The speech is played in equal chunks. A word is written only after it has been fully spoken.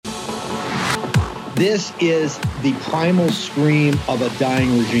This is the primal scream of a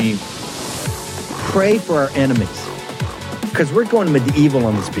dying regime. Pray for our enemies, because we're going medieval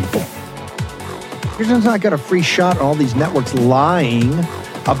on these people. You're just not got a free shot on all these networks lying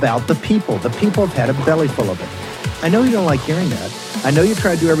about the people. The people have had a belly full of it. I know you don't like hearing that. I know you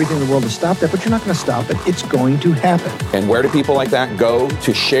try to do everything in the world to stop that, but you're not going to stop it. It's going to happen. And where do people like that go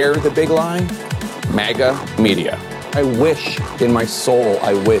to share the big lie? MAGA media. I wish in my soul,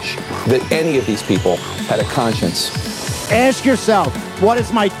 I wish that any of these people had a conscience. Ask yourself, what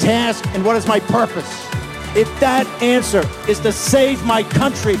is my task and what is my purpose? If that answer is to save my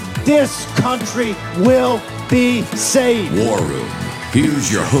country, this country will be saved. War Room.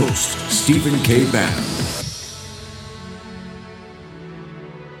 Here's your host, Stephen K. Bannon.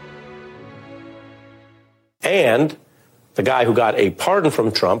 And the guy who got a pardon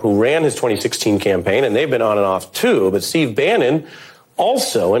from Trump, who ran his 2016 campaign, and they've been on and off too, but Steve Bannon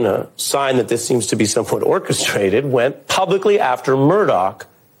also, in a sign that this seems to be somewhat orchestrated, went publicly after Murdoch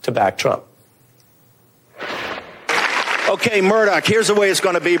to back Trump. Okay, Murdoch, here's the way it's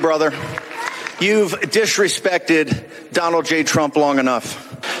going to be, brother. You've disrespected Donald J. Trump long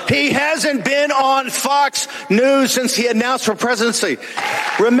enough. He hasn't been on Fox News since he announced for presidency.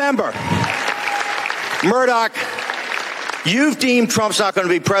 Remember, Murdoch, you've deemed Trump's not going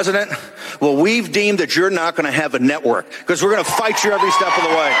to be president. Well, we've deemed that you're not going to have a network because we're going to fight you every step of the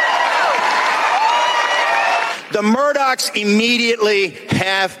way. The Murdochs immediately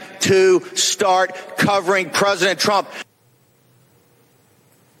have to start covering President Trump.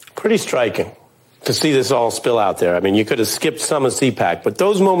 Pretty striking to see this all spill out there. I mean, you could have skipped some of CPAC, but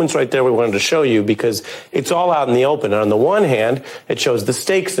those moments right there we wanted to show you because it's all out in the open. And on the one hand, it shows the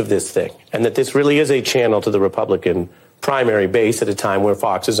stakes of this thing and that this really is a channel to the Republican primary base at a time where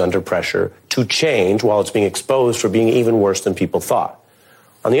Fox is under pressure to change while it's being exposed for being even worse than people thought.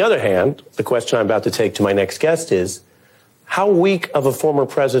 On the other hand, the question I'm about to take to my next guest is, how weak of a former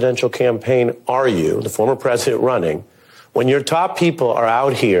presidential campaign are you, the former president running, when your top people are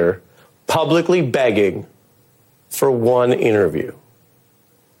out here publicly begging for one interview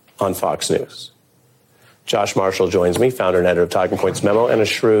on Fox News? Josh Marshall joins me, founder and editor of Talking Points Memo, and a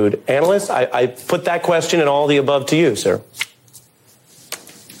shrewd analyst. I put that question and all the above to you, sir.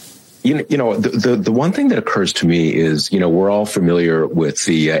 You know, the one thing that occurs to me is, you know, we're all familiar with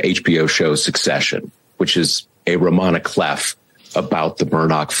the HBO show Succession, which is a roman clef about the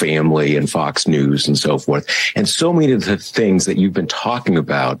Murdoch family and Fox News and so forth. And so many of the things that you've been talking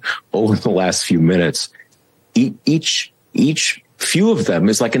about over the last few minutes, each few of them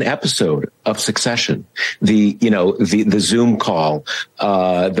is like an episode of Succession. The Zoom call,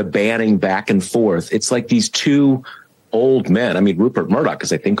 the banning back and forth. It's like these two old men. I mean, Rupert Murdoch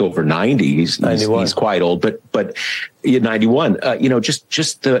is, I think, over 90. He's quite old, but 91.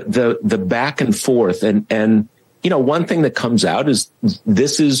 Just the back and forth and. You know, one thing that comes out is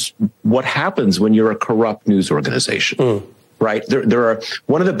this is what happens when you're a corrupt news organization, right? There are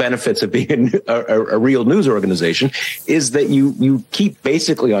one of the benefits of being a real news organization is that you keep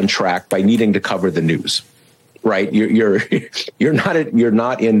basically on track by needing to cover the news, right? You're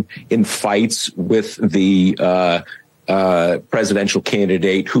not in fights with the presidential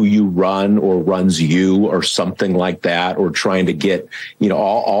candidate who you run or runs you or something like that, or trying to get, you know,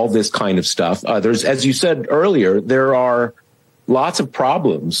 all this kind of stuff. There's, as you said earlier, there are lots of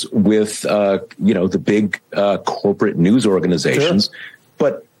problems with, the big corporate news organizations. Sure.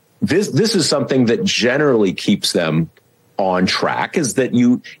 But this is something that generally keeps them on track, is that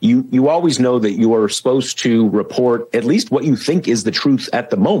you always know that you are supposed to report at least what you think is the truth at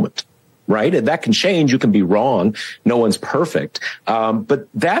the moment. Right. And that can change. You can be wrong. No one's perfect. But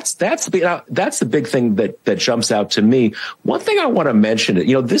that's the big thing that jumps out to me. One thing I want to mention,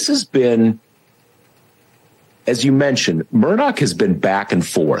 you know, this has been, as you mentioned, Murdoch has been back and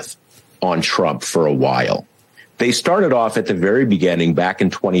forth on Trump for a while. They started off at the very beginning back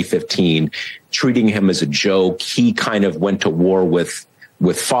in 2015, treating him as a joke. He kind of went to war with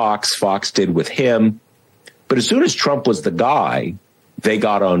Fox. Fox did with him. But as soon as Trump was the guy, they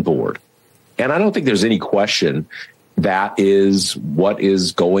got on board. And I don't think there's any question that is what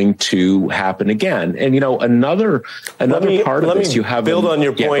is going to happen again. And, you know, another part of this, you have build on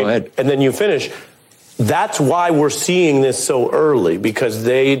your point, and then you finish. That's why we're seeing this so early, because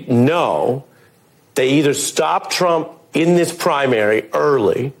they know they either stop Trump in this primary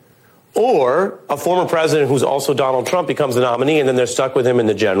early, or a former president who's also Donald Trump becomes the nominee, and then they're stuck with him in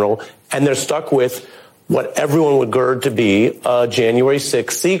the general, and they're stuck with what everyone would gird to be a January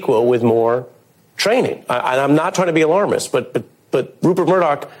 6th sequel with more training. And I'm not trying to be alarmist, but Rupert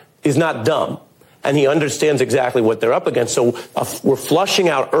Murdoch is not dumb. and he understands exactly what they're up against. So we're flushing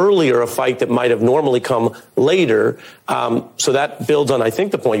out earlier a fight that might have normally come later. So that builds on, I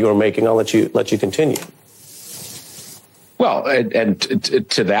think, the point you were making. I'll let you continue. Well, and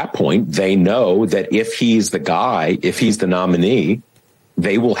to that point, they know that if he's the guy, if he's the nominee,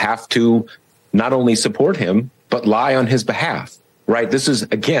 they will have to not only support him, but lie on his behalf. Right. This is,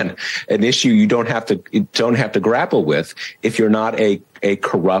 again, an issue you don't have to grapple with if you're not a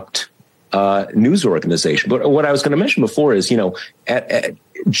corrupt news organization. But what I was going to mention before is,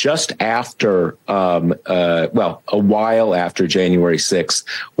 just after, a while after January 6th,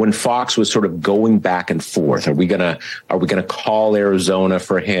 when Fox was sort of going back and forth, are we going to call Arizona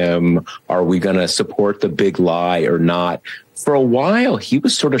for him? Are we going to support the big lie or not? For a while, he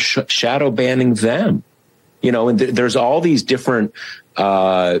was sort of shadow banning them. And there's all these different,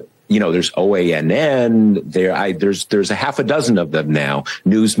 there's OANN, there's a half a dozen of them now,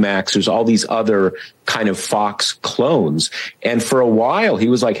 Newsmax, there's all these other kind of Fox clones. And for a while, he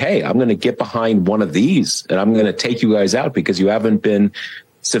was like, hey, I'm going to get behind one of these and I'm going to take you guys out because you haven't been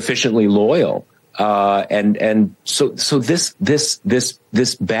sufficiently loyal. And so this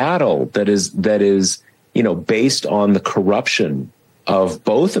battle that is, based on the corruption of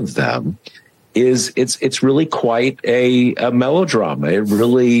both of them, it's really quite a melodrama. It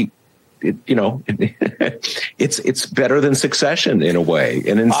really, it's better than Succession in a way,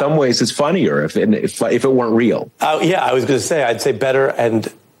 and in some ways it's funnier if it weren't real. Yeah, I was going to say I'd say better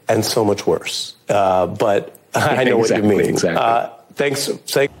and so much worse. But I know what you mean. Exactly. Thanks.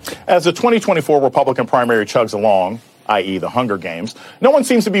 As the 2024 Republican primary chugs along, i.e. the Hunger Games, no one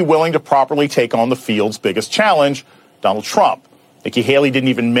seems to be willing to properly take on the field's biggest challenge, Donald Trump. Nikki Haley didn't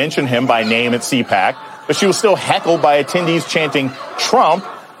even mention him by name at CPAC, but she was still heckled by attendees chanting Trump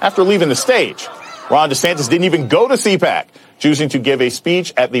after leaving the stage. Ron DeSantis didn't even go to CPAC, choosing to give a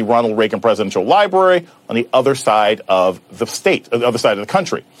speech at the Ronald Reagan Presidential Library on the other side of the state, the other side of the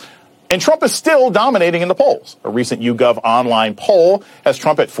country. And Trump is still dominating in the polls. A recent YouGov online poll has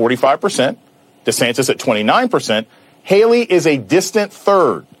Trump at 45%, DeSantis at 29%. Haley is a distant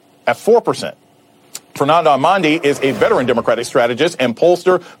third at 4%. Fernando Armandi is a veteran Democratic strategist and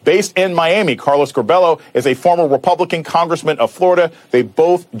pollster based in Miami. Carlos Curbelo is a former Republican congressman of Florida. They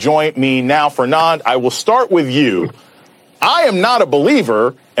both join me now. Fernand, I will start with you. I am not a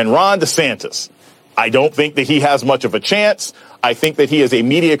believer in Ron DeSantis. I don't think that he has much of a chance. I think that he is a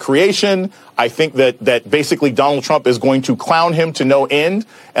media creation. I think that basically Donald Trump is going to clown him to no end.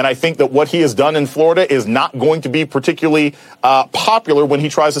 And I think that what he has done in Florida is not going to be particularly popular when he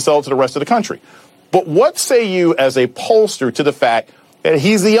tries to sell it to the rest of the country. But what say you as a pollster to the fact that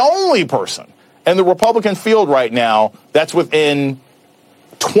he's the only person in the Republican field right now that's within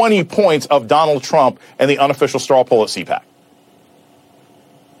 20 points of Donald Trump and the unofficial straw poll at CPAC?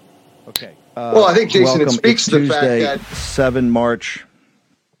 Okay. Well, I think, Jason, it speaks to the Tuesday, fact that 7 March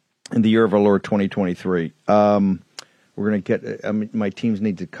in the year of our Lord 2023. We're going to get. My teams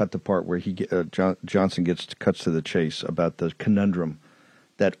need to cut the part where Johnson cuts to the chase about the conundrum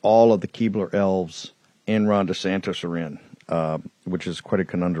that all of the Keebler elves and Ron DeSantis are in, which is quite a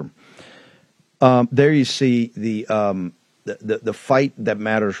conundrum. There you see the fight that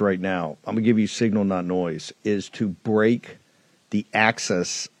matters right now. I'm going to give you signal, not noise, is to break the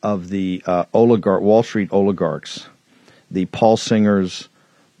access of the Wall Street oligarchs, the Paul Singers,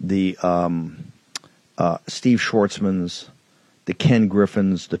 the Steve Schwartzmans, the Ken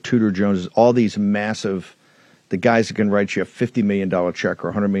Griffins, the Tudor Joneses, all these massive, the guys that can write you a $50 million check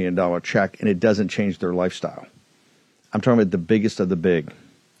or a $100 million check, and it doesn't change their lifestyle. I'm talking about the biggest of the big,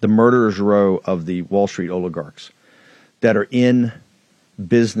 the murderer's row of the Wall Street oligarchs that are in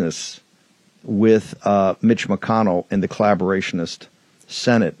business with Mitch McConnell and the collaborationist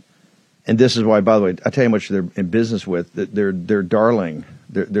Senate. And this is why, by the way, I tell you how much they're in business with. Their darling,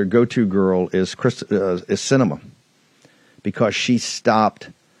 their go-to girl is Sinema, because she stopped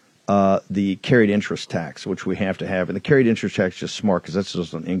the carried interest tax, which we have to have. And the carried interest tax is just smart because that's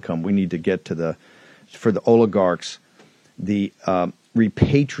just an income. We need to get to for the oligarchs, the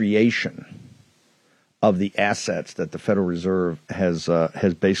repatriation of the assets that the Federal Reserve has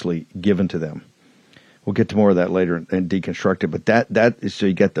basically given to them. We'll get to more of that later and deconstruct it. But that is, so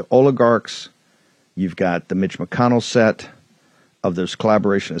you get the oligarchs, you've got the Mitch McConnell set of those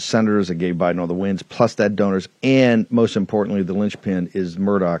collaborationist senators that gave Biden all the wins, plus that donors, and most importantly, the linchpin is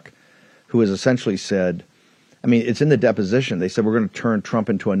Murdoch, who has essentially said, I mean, it's in the deposition. They said, we're going to turn Trump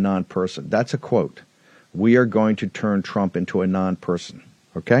into a non-person. That's a quote. We are going to turn Trump into a non-person.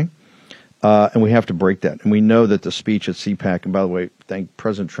 Okay? And we have to break that. And we know that the speech at CPAC, and by the way, thank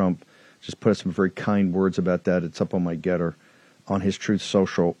President Trump, just put us some very kind words about that. It's up on my Getter on his Truth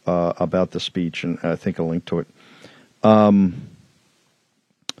Social about the speech, and I think I'll link to it.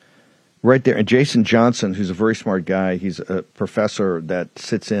 Right there, and Jason Johnson, who's a very smart guy, he's a professor that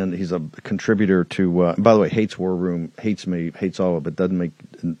sits in. He's a contributor to. By the way, hates War Room, hates me, hates all of it. Doesn't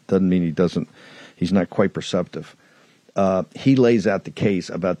mean he doesn't. He's not quite perceptive. He lays out the case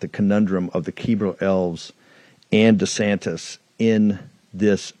about the conundrum of the Keebler Elves and DeSantis in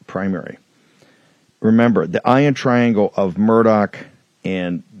this primary. Remember, the iron triangle of Murdoch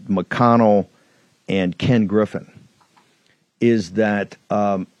and McConnell and Ken Griffin is that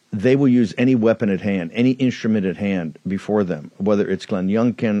they will use any weapon at hand, any instrument at hand before them, whether it's Glenn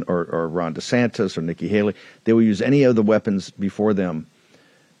Youngkin or Ron DeSantis or Nikki Haley. They will use any of the weapons before them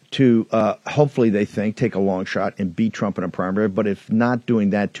to hopefully, they think, take a long shot and beat Trump in a primary, but if not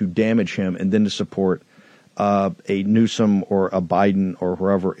doing that, to damage him and then to support a Newsom or a Biden or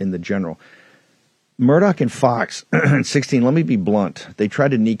whoever in the general. Murdoch and Fox, in 16, let me be blunt. They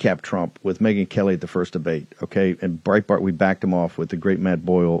tried to kneecap Trump with Megyn Kelly at the first debate, okay? And Breitbart, we backed him off with the great Matt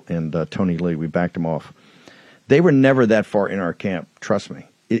Boyle and Tony Lee. We backed him off. They were never that far in our camp, trust me,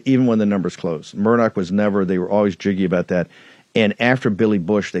 even when the numbers closed. Murdoch was never, they were always jiggy about that. And after Billy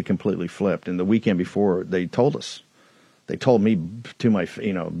Bush, they completely flipped. And the weekend before, they told us. They told me to my,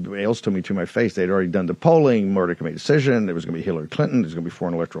 Ailes told me to my face, they'd already done the polling. Murdoch made a decision. There was going to be Hillary Clinton. There's going to be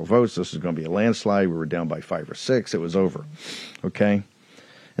foreign electoral votes. This is going to be a landslide. We were down by 5 or 6. It was over. Okay?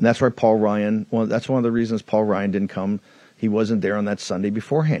 And that's why Paul Ryan, that's one of the reasons Paul Ryan didn't come. He wasn't there on that Sunday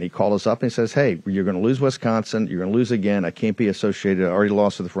beforehand. He called us up and he says, hey, you're going to lose Wisconsin. You're going to lose again. I can't be associated. I already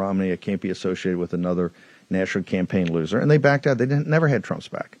lost with Romney. I can't be associated with another national campaign loser. And they backed out. They never had Trump's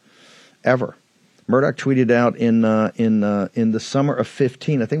back, ever. Murdoch tweeted out in the summer of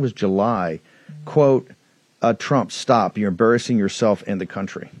 15, I think it was July, quote, Trump, stop. You're embarrassing yourself and the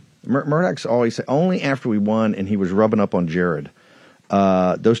country. Murdoch's always said, only after we won and he was rubbing up on Jared,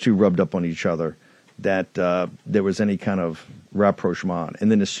 those two rubbed up on each other, that there was any kind of rapprochement. And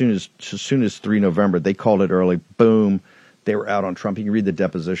then as soon as 3 November, they called it early, boom, they were out on Trump. You can read the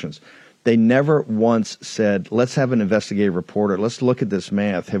depositions. They never once said, let's have an investigative reporter. Let's look at this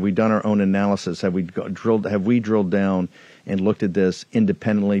math. Have we done our own analysis? Have we drilled down and looked at this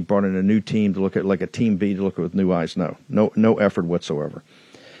independently, brought in a new team to look at, like a team B, to look at with new eyes? No effort whatsoever.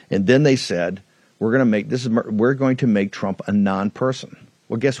 And then they said, we're going to make Trump a non-person.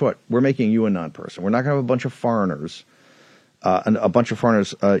 Well, guess what? We're making you a non-person. We're not going to have a bunch of foreigners,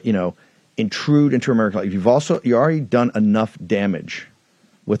 intrude into America. You've already done enough damage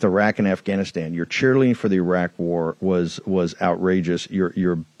with Iraq and Afghanistan. Your cheerleading for the Iraq war was outrageous.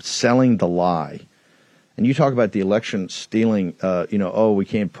 You're selling the lie. And you talk about the election stealing, we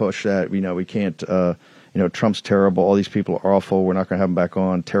can't push that. We can't, Trump's terrible. All these people are awful. We're not going to have them back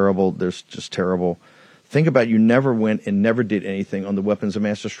on. Terrible. There's just terrible. Think about you never went and never did anything on the weapons of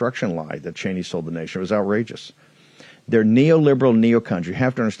mass destruction lie that Cheney sold the nation. It was outrageous. They're neoliberal neocons. You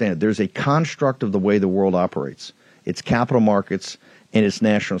have to understand, there's a construct of the way the world operates. It's capital markets and it's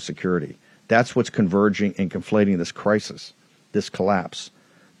national security. That's what's converging and conflating this crisis, this collapse.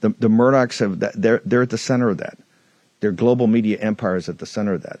 The Murdochs they're at the center of that. Their global media empire is at the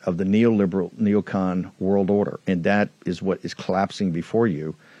center of that, of the neoliberal, neocon world order. And that is what is collapsing before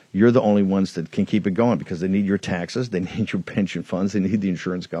you. You're the only ones that can keep it going because they need your taxes, they need your pension funds, they need the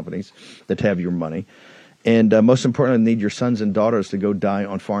insurance companies that have your money. And most importantly, they need your sons and daughters to go die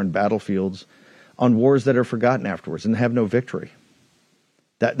on foreign battlefields, on wars that are forgotten afterwards and have no victory.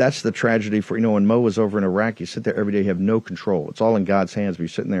 That's the tragedy for, when Mo was over in Iraq, you sit there every day, you have no control. It's all in God's hands, but you're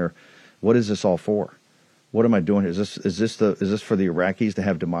sitting there, what is this all for? What am I doing? Is this for the Iraqis to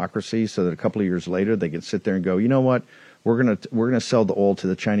have democracy so that a couple of years later they can sit there and go, you know what? We're gonna sell the oil to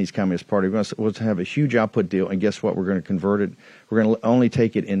the Chinese Communist Party. We're gonna have a huge output deal, and guess what? We're going to convert it. We're going to only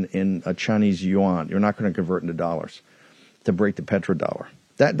take it in a Chinese yuan. You're not going to convert into dollars to break the petrodollar.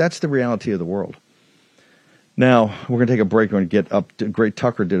 That's the reality of the world. Now, we're going to take a break. We're going to get up. Great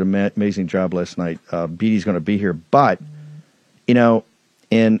Tucker did an amazing job last night. Beatty's going to be here. But,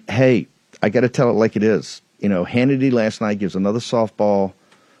 and hey, I got to tell it like it is. Hannity last night gives another softball,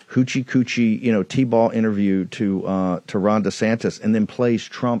 hoochie-coochie, T-ball interview to Ron DeSantis and then plays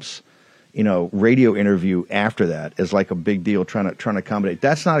Trump's, radio interview after that as like a big deal trying to accommodate.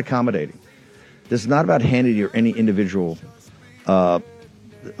 That's not accommodating. This is not about Hannity or any individual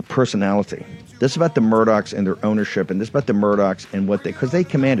personality. This is about the Murdochs and their ownership, and this is about the Murdochs and because they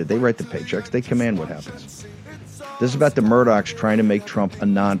command it. They write the paychecks. They command what happens. This is about the Murdochs trying to make Trump a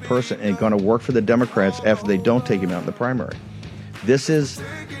non-person and going to work for the Democrats after they don't take him out in the primary. This is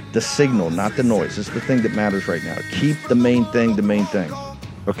the signal, not the noise. This is the thing that matters right now. Keep the main thing the main thing.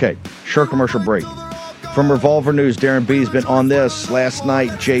 Okay, short commercial break. From Revolver News, Darren Beatty's been on this. Last night,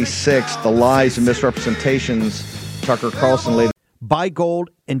 J6, the lies and misrepresentations. Tucker Carlson later. Buy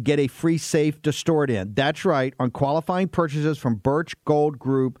gold and get a free safe to store it in. That's right. On qualifying purchases from Birch Gold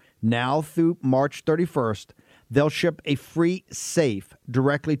Group now through March 31st, they'll ship a free safe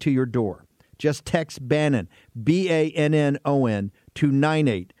directly to your door. Just text Bannon, BANNON, to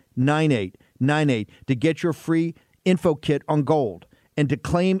 989898 to get your free info kit on gold and to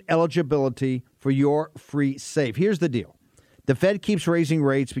claim eligibility for your free safe. Here's the deal. The Fed keeps raising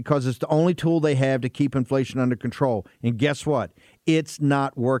rates because it's the only tool they have to keep inflation under control. And guess what? It's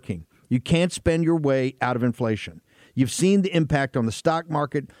not working. You can't spend your way out of inflation. You've seen the impact on the stock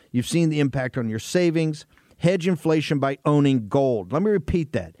market. You've seen the impact on your savings. Hedge inflation by owning gold. Let me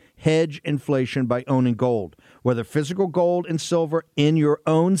repeat that. Hedge inflation by owning gold, whether physical gold and silver in your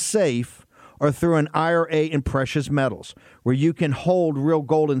own safe or through an IRA in precious metals, where you can hold real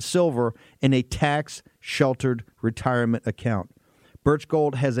gold and silver in a tax-sheltered retirement account. Birch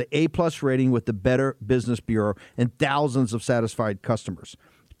Gold has an A-plus rating with the Better Business Bureau and thousands of satisfied customers.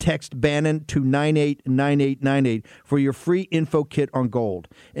 Text Bannon to 989898 for your free info kit on gold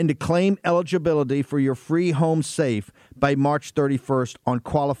and to claim eligibility for your free home safe by March 31st on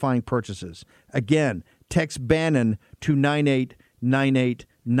qualifying purchases. Again, text Bannon to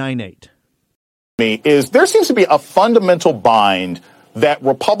 989898. Is there seems to be a fundamental bind that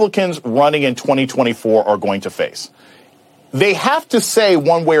Republicans running in 2024 are going to face. They have to say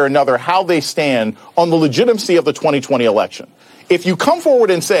one way or another how they stand on the legitimacy of the 2020 election. If you come forward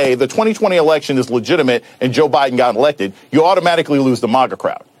and say the 2020 election is legitimate and Joe Biden got elected, you automatically lose the MAGA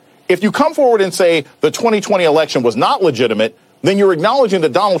crowd. If you come forward and say the 2020 election was not legitimate, then you're acknowledging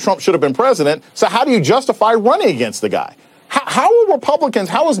that Donald Trump should have been president. So how do you justify running against the guy? How are Republicans,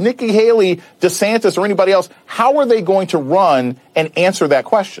 how is Nikki Haley, DeSantis, or anybody else, how are they going to run and answer that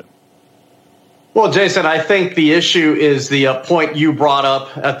question? Well, Jason, I think the issue is the point you brought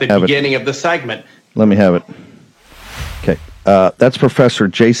up at the beginning of the segment. Let me have it. Okay. That's Professor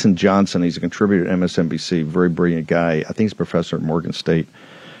Jason Johnson. He's a contributor at MSNBC, very brilliant guy. I think he's a professor at Morgan State.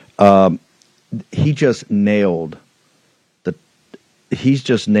 He just nailed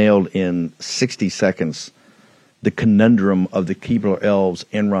in 60 seconds the conundrum of the Keebler Elves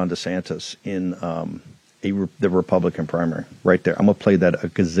and Ron DeSantis in the Republican primary right there. I'm going to play that a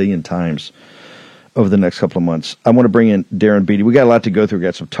gazillion times over the next couple of months. I want to bring in Darren Beatty. We got a lot to go through. We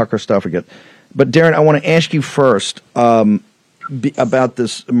got some Tucker stuff. But Darren, I want to ask you first about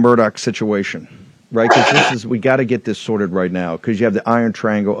this Murdoch situation, right? Because we got to get this sorted right now because you have the iron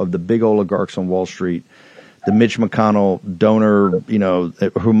triangle of the big oligarchs on Wall Street, the Mitch McConnell donor,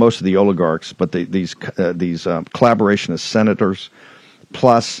 who most of the oligarchs, but these collaborationist senators,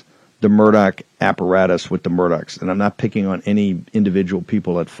 plus the Murdoch apparatus with the Murdochs. And I'm not picking on any individual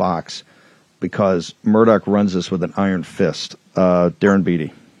people at Fox because Murdoch runs this with an iron fist. Darren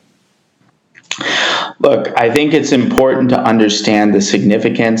Beatty. Look, I think it's important to understand the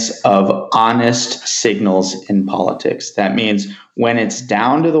significance of honest signals in politics. That means when it's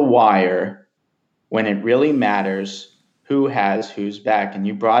down to the wire, when it really matters, who has whose back. And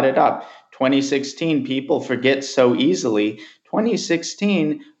you brought it up. 2016, people forget so easily.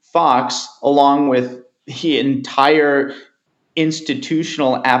 2016, Fox, along with the entire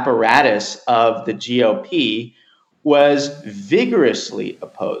institutional apparatus of the GOP, was vigorously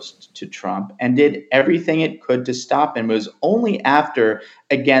opposed to Trump and did everything it could to stop him. It was only after,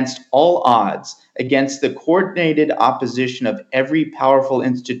 against all odds, against the coordinated opposition of every powerful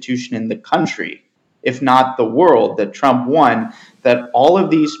institution in the country, if not the world, that Trump won, that all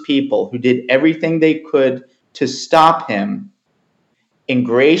of these people who did everything they could to stop him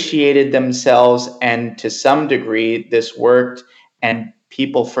ingratiated themselves, and to some degree this worked, and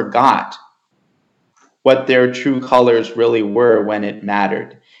people forgot what their true colors really were when it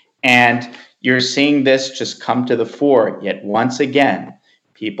mattered. And you're seeing this just come to the fore yet once again.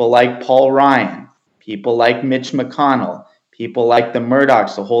 People like Paul Ryan, people like Mitch McConnell, people like the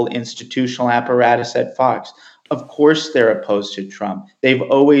Murdochs, the whole institutional apparatus at Fox. Of course they're opposed to Trump. They've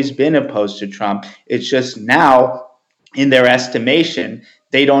always been opposed to Trump. It's just now, in their estimation,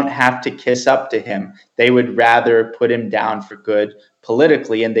 they don't have to kiss up to him. They would rather put him down for good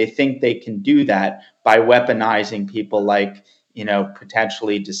politically, and they think they can do that by weaponizing people like,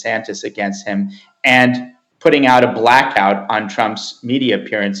 potentially DeSantis against him and putting out a blackout on Trump's media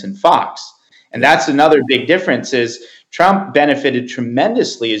appearance in Fox. And that's another big difference is Trump benefited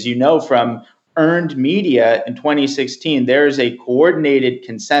tremendously, as you know, from earned media in 2016. There is a coordinated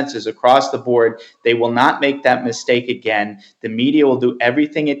consensus across the board. They will not make that mistake again. The media will do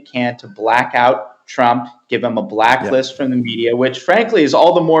everything it can to black out Trump, give him a blacklist from the media, which frankly is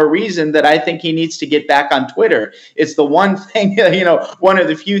all the more reason that I think he needs to get back on Twitter. It's the one thing, one of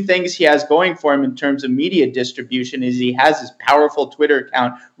the few things he has going for him in terms of media distribution is he has his powerful Twitter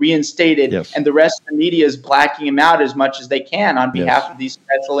account reinstated, and the rest of the media is blacking him out as much as they can on behalf of these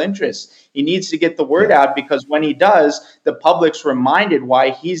special interests. He needs to get the word out, because when he does, the public's reminded why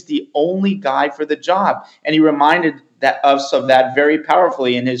he's the only guy for the job. And he reminded us of that very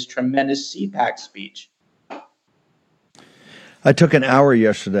powerfully in his tremendous CPAC speech. I took an hour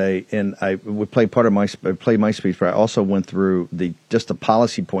yesterday, and I would play my speech, but I also went through just the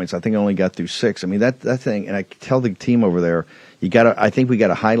policy points. I think I only got through 6. I mean, that thing, and I tell the team over there, I think we got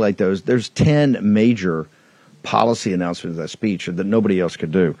to highlight those. There's 10 major policy announcements in that speech that nobody else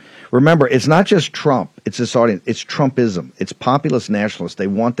could do. Remember, it's not just Trump. It's this audience. It's Trumpism. It's populist nationalists. They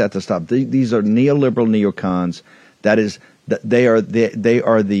want that to stop. These are neoliberal neocons. They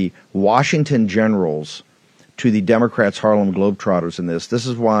are the Washington Generals to the Democrats' Harlem Globetrotters in this. This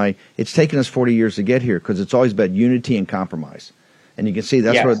is why it's taken us 40 years to get here, because it's always about unity and compromise. And you can see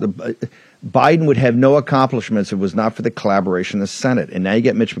that's where Biden would have no accomplishments if it was not for the collaboration in the Senate. And now you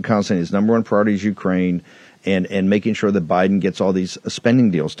get Mitch McConnell saying his number one priority is Ukraine and making sure that Biden gets all these spending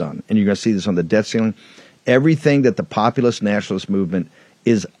deals done. And you're going to see this on the debt ceiling. Everything that the populist nationalist movement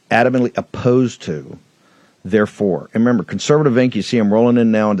is adamantly opposed to, therefore. And remember, Conservative Inc., you see him rolling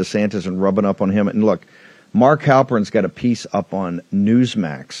in now on DeSantis and rubbing up on him. And look, Mark Halpern's got a piece up on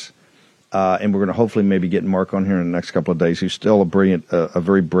Newsmax, and we're going to hopefully maybe get Mark on here in the next couple of days. He's still a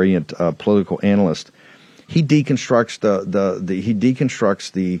very brilliant political analyst. He deconstructs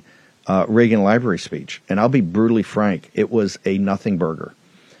the Reagan Library speech, and I'll be brutally frank, it was a nothing burger.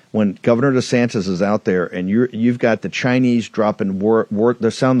 When Governor DeSantis is out there, and you've got the Chinese dropping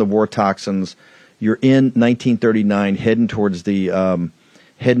they're sounding the war toxins. You're in 1939, heading towards the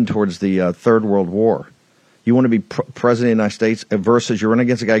Third World War. You want to be president of the United States versus you're running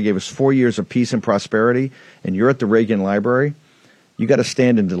against a guy who gave us 4 years of peace and prosperity, and you're at the Reagan Library. You got to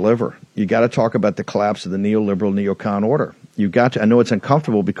stand and deliver. You got to talk about the collapse of the neoliberal neocon order. You got to. I know it's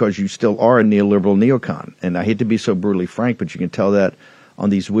uncomfortable because you still are a neoliberal neocon, and I hate to be so brutally frank, but you can tell that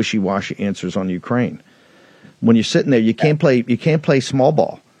on these wishy-washy answers on Ukraine. When you're sitting there, you can't play small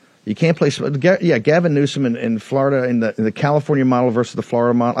ball. You can't play. Gavin Newsom in Florida, in the California model versus the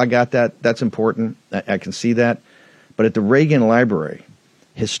Florida model. I got that. That's important. I can see that. But at the Reagan Library,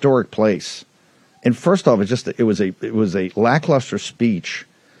 historic place. And first off, it was a lackluster speech.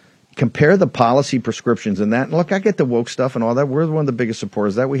 Compare the policy prescriptions in that. And look, I get the woke stuff and all that. We're one of the biggest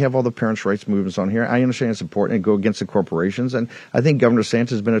supporters of that. We have all the parents' rights movements on here. I understand it's important and go against the corporations. And I think Governor DeSantis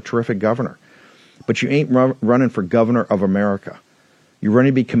has been a terrific governor. But you ain't running for governor of America. You're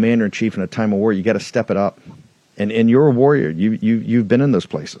running to be commander-in-chief in a time of war. You got to step it up. And you're a warrior. You've been in those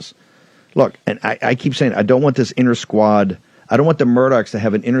places. Look, and I keep saying I don't want this inner squad. I don't want the Murdochs to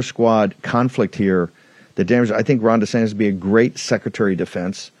have an inner squad conflict here. I think Ron DeSantis would be a great Secretary of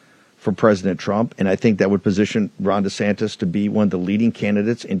Defense for President Trump, and I think that would position Ron DeSantis to be one of the leading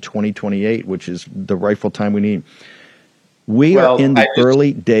candidates in 2028, which is the rightful time we need. We are in the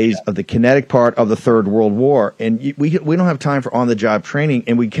early days of the kinetic part of the Third World War, and we don't have time for on-the-job training.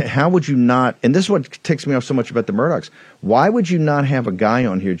 And how would you not? And this is what ticks me off so much about the Murdochs. Why would you not have a guy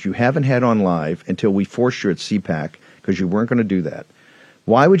on here that you haven't had on live until we forced you at CPAC because you weren't going to do that?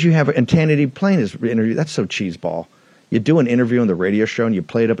 Why would you have and Kennedy playing his interview? That's so cheeseball. You do an interview on the radio show and you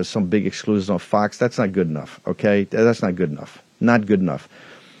play it up as some big exclusive on Fox. That's not good enough. Okay, that's not good enough. Not good enough.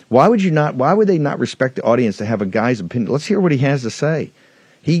 Why would they not respect the audience to have a guy's opinion? Let's hear what he has to say.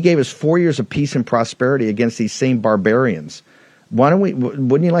 He gave us 4 years of peace and prosperity against these same barbarians.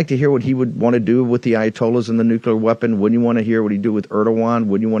 Wouldn't you like to hear what he would want to do with the Ayatollahs and the nuclear weapon? Wouldn't you want to hear what he'd do with Erdogan?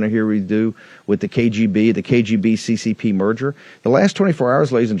 Wouldn't you want to hear what he'd do with the KGB-CCP merger? The last 24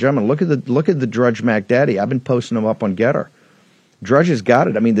 hours, ladies and gentlemen, look at the Drudge Mac Daddy. I've been posting them up on Getter. Drudge has got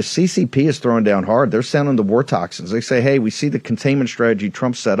it. I mean, the CCP is throwing down hard. They're sounding the war toxins. They say, hey, we see the containment strategy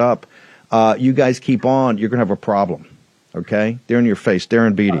Trump set up. You guys keep on. You're going to have a problem. Okay? They're in your face.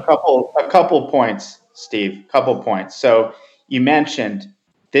 Darren Beattie. A couple points, Steve. Couple points. So you mentioned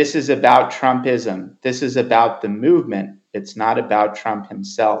this is about Trumpism. This is about the movement. It's not about Trump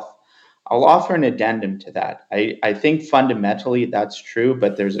himself. I'll offer an addendum to that. I think fundamentally that's true,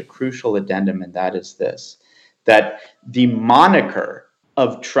 but there's a crucial addendum, and that is this. That the moniker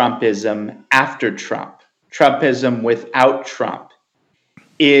of Trumpism after Trump, Trumpism without Trump,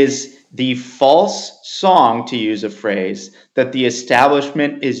 is the false song, to use a phrase, that the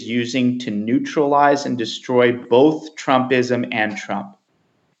establishment is using to neutralize and destroy both Trumpism and Trump.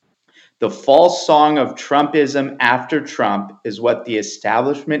 The false song of Trumpism after Trump is what the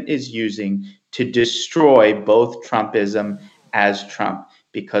establishment is using to destroy both Trumpism as Trump.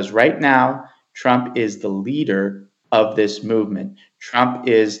 Because right now, Trump is the leader of this movement. Trump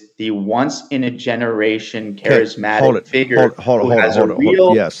is the once-in-a-generation charismatic figure who has a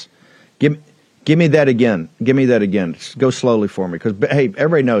real... Yes. Give me that again. Give me that again. Go slowly for me. Because, hey,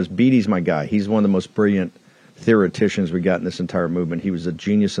 everybody knows Beatty's my guy. He's one of the most brilliant theoreticians we got in this entire movement. He was a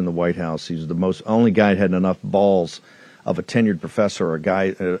genius in the White House. He was the only guy that had enough balls of a tenured professor or a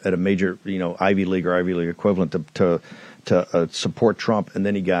guy at a major, Ivy League or Ivy League equivalent to support Trump. And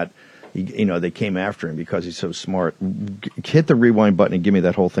then they came after him because he's so smart. Hit the rewind button and give me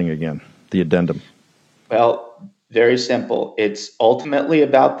that whole thing again, the addendum. Well, very simple. It's ultimately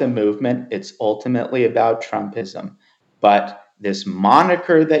about the movement. It's ultimately about Trumpism. But this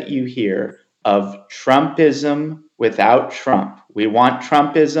moniker that you hear of Trumpism without Trump, we want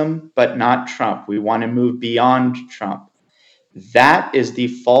Trumpism, but not Trump. We want to move beyond Trump. That is the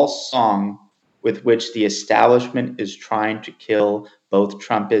false song with which the establishment is trying to kill both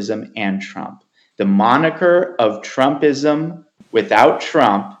Trumpism and Trump. The moniker of Trumpism without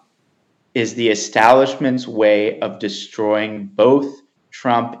Trump is the establishment's way of destroying both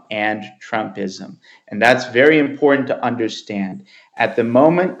Trump and Trumpism. And that's very important to understand. At the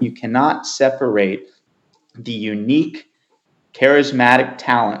moment, you cannot separate the unique, charismatic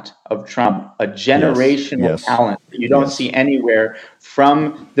talent of Trump, a generational talent that you don't see anywhere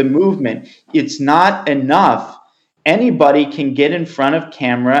from the movement. It's not enough. Anybody can get in front of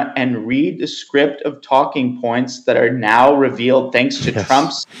camera and read the script of talking points that are now revealed thanks to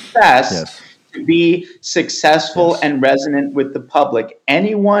Trump's success to be successful and resonant with the public.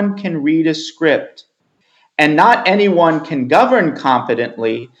 Anyone can read a script, and not anyone can govern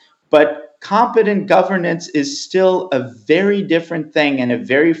competently, but competent governance is still a very different thing and a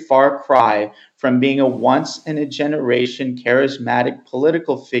very far cry from being a once-in-a-generation charismatic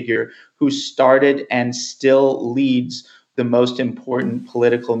political figure who started and still leads the most important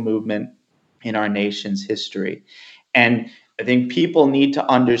political movement in our nation's history. And I think people need to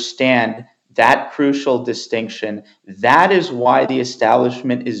understand that crucial distinction. That is why the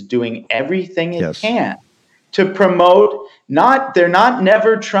establishment is doing everything it can to promote they're not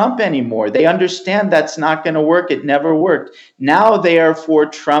never Trump anymore. They understand that's not going to work. It never worked. Now they are for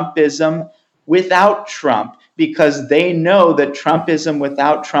Trumpism without Trump, because they know that Trumpism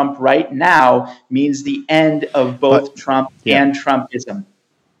without Trump right now means the end of both Trump and Trumpism.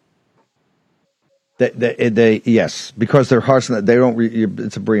 Yes, because their hearts, they don't.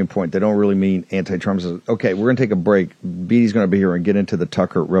 It's a brilliant point. They don't really mean anti-Trumpism. Okay, we're going to take a break. Beatty's going to be here and get into the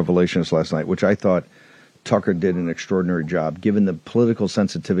Tucker revelations last night, which I thought Tucker did an extraordinary job, given the political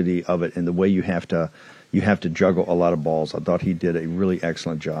sensitivity of it and the way you have to juggle a lot of balls. I thought he did a really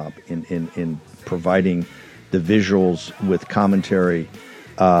excellent job in providing the visuals with commentary.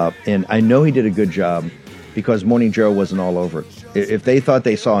 And I know he did a good job because Morning Joe wasn't all over it. If they thought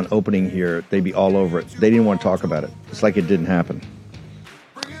they saw an opening here, they'd be all over it. They didn't want to talk about it. It's like it didn't happen.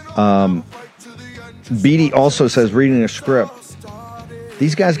 Beatty also says reading a script.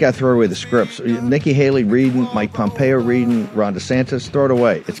 These guys got to throw away the scripts. Nikki Haley reading, Mike Pompeo reading, Ron DeSantis, throw it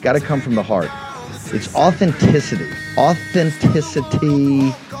away. It's got to come from the heart. It's authenticity.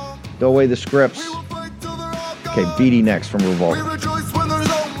 Authenticity. Throw away the scripts. Okay, Beatty next from Revolt.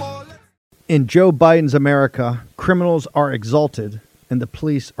 In Joe Biden's America, criminals are exalted and the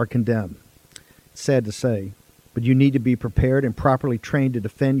police are condemned. It's sad to say, but you need to be prepared and properly trained to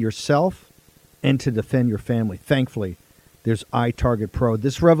defend yourself and to defend your family. Thankfully, there's iTarget Pro.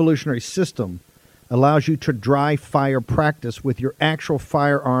 This revolutionary system allows you to dry fire practice with your actual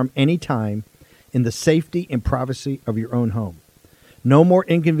firearm anytime in the safety and privacy of your own home. No more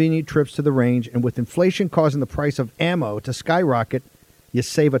inconvenient trips to the range, and with inflation causing the price of ammo to skyrocket, you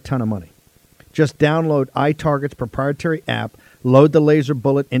save a ton of money. Just download iTarget's proprietary app, load the laser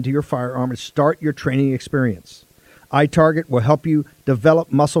bullet into your firearm, and start your training experience. iTarget will help you develop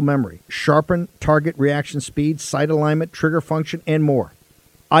muscle memory, sharpen target reaction speed, sight alignment, trigger function, and more.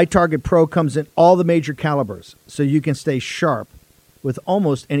 iTarget Pro comes in all the major calibers, so you can stay sharp with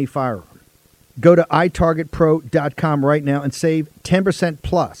almost any firearm. Go to itargetpro.com right now and save 10%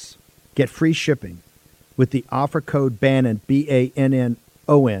 plus. Get free shipping with the offer code BANNON, BANNON,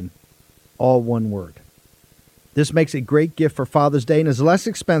 all one word. This makes a great gift for Father's Day and is less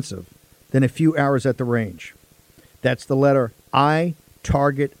expensive than a few hours at the range. That's the letter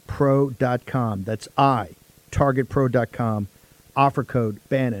itargetpro.com. That's itargetpro.com. Offer code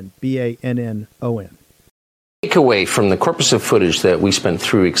BANNON, BANNON. Takeaway from the corpus of footage that we spent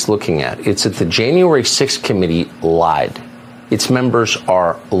 3 weeks looking at, it's that the January 6th committee lied. Its members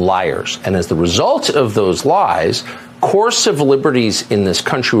are liars. And as the result of those lies, course of liberties in this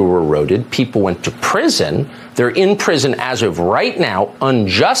country were eroded. People went to prison. They're in prison as of right now,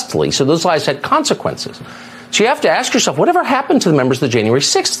 unjustly. So those lies had consequences. So you have to ask yourself, whatever happened to the members of the January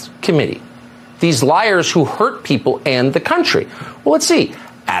 6th committee? These liars who hurt people and the country. Well, let's see.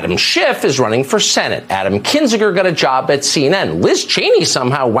 Adam Schiff is running for Senate. Adam Kinzinger got a job at CNN. Liz Cheney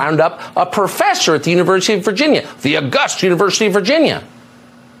somehow wound up a professor at the University of Virginia, the august University of Virginia.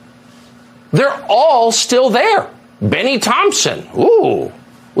 They're all still there. Benny Thompson, ooh,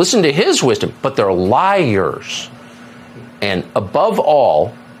 listen to his wisdom, but they're liars. And above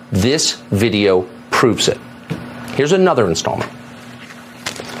all, this video proves it. Here's another installment.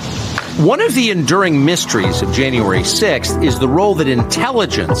 One of the enduring mysteries of January 6th is the role that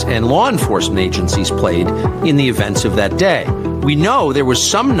intelligence and law enforcement agencies played in the events of that day. We know there was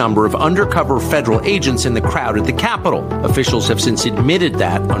some number of undercover federal agents in the crowd at the Capitol. Officials have since admitted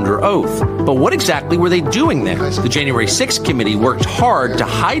that under oath. But what exactly were they doing there? The January 6th committee worked hard to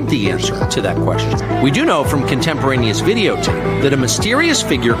hide the answer to that question. We do know from contemporaneous videotape that a mysterious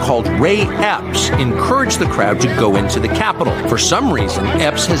figure called Ray Epps encouraged the crowd to go into the Capitol. For some reason,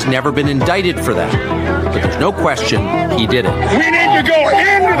 Epps has never been indicted for that. But there's no question he did it. We need to go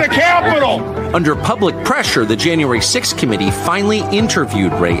into the Capitol! Under public pressure, the January 6th committee finally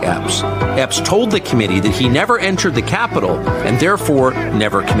interviewed Ray Epps. Epps told the committee that he never entered the Capitol and therefore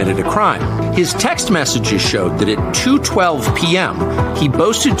never committed a crime. His text messages showed that at 2:12 p.m., he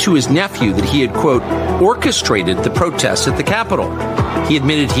boasted to his nephew that he had, quote, orchestrated the protests at the Capitol. He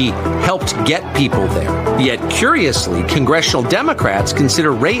admitted he helped get people there. Yet, curiously, congressional Democrats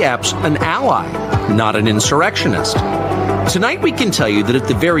consider Ray Epps an ally, not an insurrectionist. Tonight, we can tell you that at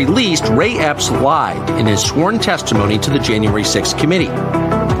the very least, Ray Epps lied in his sworn testimony to the January 6th committee.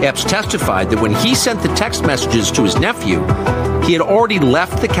 Epps testified that when he sent the text messages to his nephew, he had already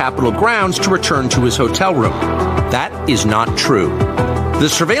left the Capitol grounds to return to his hotel room. That is not true. The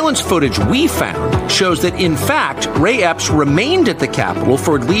surveillance footage we found shows that, in fact, Ray Epps remained at the Capitol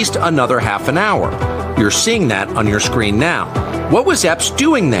for at least another half an hour. You're seeing that on your screen now. What was Epps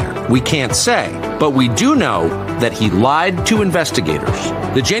doing there? We can't say, but we do know that he lied to investigators.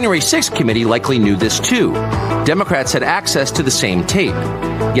 The January 6th committee likely knew this too. Democrats had access to the same tape,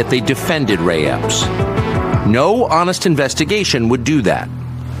 yet they defended Ray Epps. No honest investigation would do that.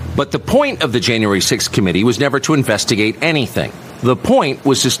 But the point of the January 6th committee was never to investigate anything. The point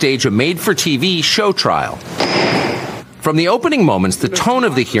was to stage a made-for-TV show trial. From the opening moments, the tone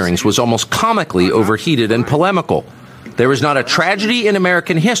of the hearings was almost comically overheated and polemical. There is not a tragedy in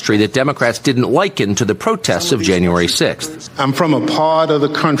American history that Democrats didn't liken to the protests of January 6th. I'm from a part of the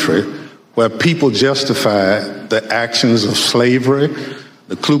country where people justify the actions of slavery,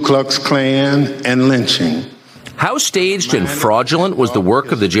 the Ku Klux Klan, and lynching. How staged and fraudulent was the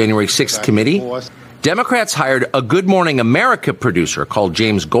work of the January 6th committee? Democrats hired a Good Morning America producer called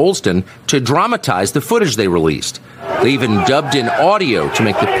James Goldston to dramatize the footage they released. They even dubbed in audio to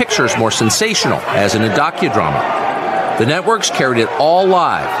make the pictures more sensational, as in a docudrama. The networks carried it all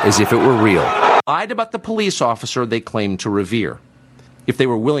live as if it were real. Lied about the police officer they claimed to revere. If they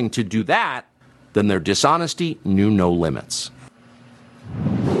were willing to do that, then their dishonesty knew no limits.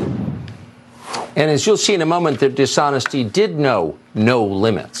 And as you'll see in a moment, their dishonesty did know no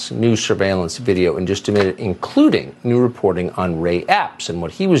limits. New surveillance video in just a minute, including new reporting on Ray Epps and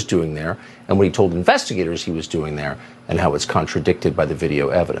what he was doing there and what he told investigators he was doing there and how it's contradicted by the video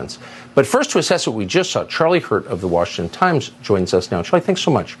evidence. But first, to assess what we just saw, Charlie Hurt of the Washington Times joins us now. Charlie, thanks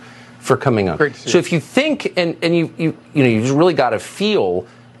so much for coming on. Great to see you. So if you think, and you've really got a feel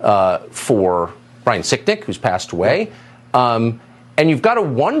for Brian Sicknick, who's passed away, and you've got to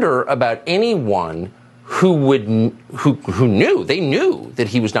wonder about anyone who knew that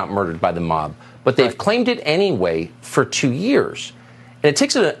he was not murdered by the mob, but they've claimed it anyway for 2 years. And it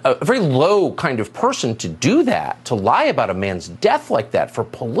takes a very low kind of person to do that, to lie about a man's death like that for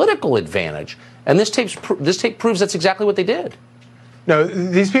political advantage. And this tape proves that's exactly what they did. No,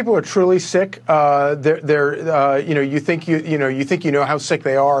 these people are truly sick. You think you know how sick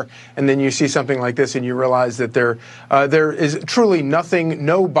they are, and then you see something like this, and you realize that there is truly nothing,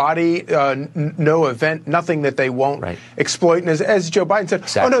 no body, no event, nothing that they won't exploit. And as Joe Biden said,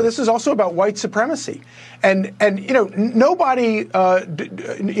 exactly. Oh no, this is also about white supremacy, and nobody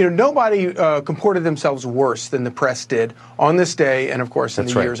comported themselves worse than the press did on this day, and of course in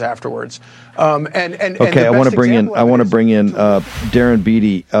the years afterwards. I want to bring in Darren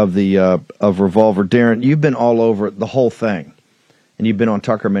Beattie of Revolver. Darren, you've been all over the whole thing, and you've been on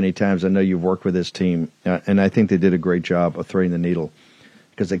Tucker many times. I know you've worked with his team, and I think they did a great job of threading the needle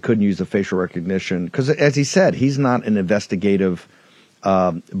because they couldn't use the facial recognition. Because as he said, he's not an investigative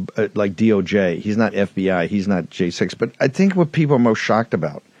like DOJ. He's not FBI. He's not J6. But I think what people are most shocked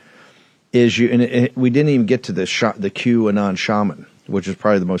about is we didn't even get to the QAnon shaman, which is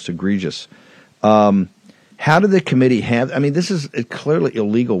probably the most egregious. How did the committee have? I mean, this is clearly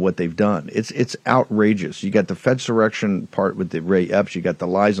illegal what they've done. It's outrageous. You got the Fedsurrection part with the Ray Epps. You got the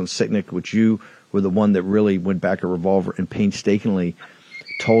lies on Sicknick, which you were the one that really went back a revolver and painstakingly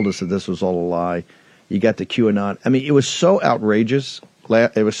told us that this was all a lie. You got the QAnon. I mean, it was so outrageous.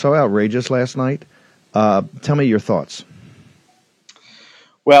 It was so outrageous last night. Tell me your thoughts.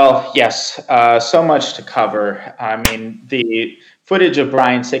 Well, yes, so much to cover. I mean, the footage of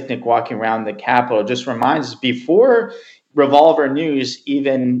Brian Sicknick walking around the Capitol just reminds us, before Revolver News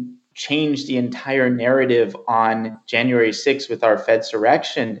even changed the entire narrative on January 6th with our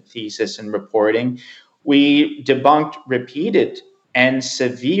Fedsurrection thesis and reporting, we debunked repeated and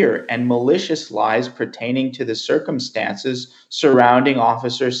severe and malicious lies pertaining to the circumstances surrounding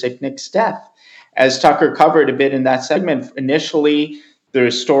Officer Sicknick's death. As Tucker covered a bit in that segment, initially the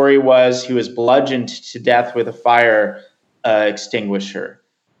story was he was bludgeoned to death with a fire extinguisher.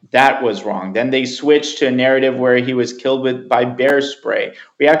 That was wrong. Then they switched to a narrative where he was killed by bear spray.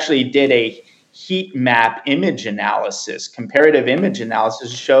 We actually did a heat map image analysis, comparative image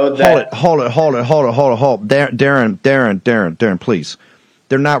analysis, showed that... Hold it. Darren, please.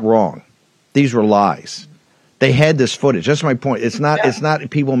 They're not wrong. These were lies. They had this footage. That's my point. It's not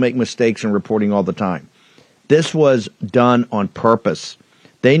people make mistakes in reporting all the time. This was done on purpose.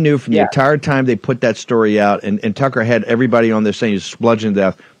 They knew from the entire time they put that story out, and Tucker had everybody on there saying he's bludgeoned to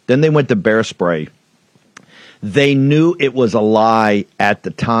death. Then they went to bear spray. They knew it was a lie at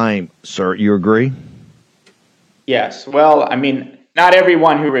the time, sir. You agree? Yes. Well, I mean, not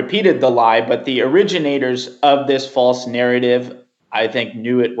everyone who repeated the lie, but the originators of this false narrative, I think,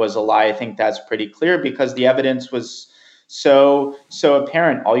 knew it was a lie. I think that's pretty clear because the evidence was so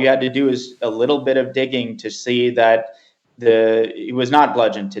apparent. All you had to do is a little bit of digging to see that he was not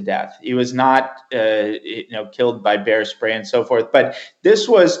bludgeoned to death. He was not, killed by bear spray and so forth. But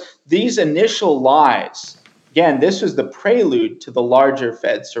these initial lies. Again, this was the prelude to the larger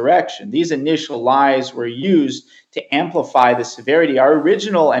Fedsurrection. These initial lies were used to amplify the severity. Our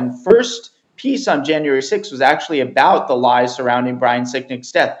original and first piece on January 6th was actually about the lies surrounding Brian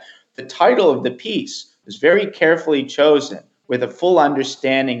Sicknick's death. The title of the piece was very carefully chosen with a full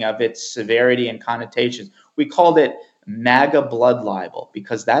understanding of its severity and connotations. We called it MAGA blood libel,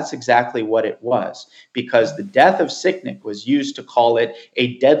 because that's exactly what it was. Because the death of Sicknick was used to call it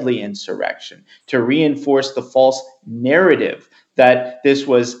a deadly insurrection, to reinforce the false narrative that this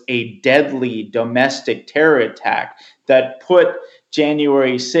was a deadly domestic terror attack that put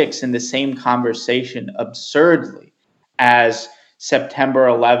January 6th in the same conversation absurdly as September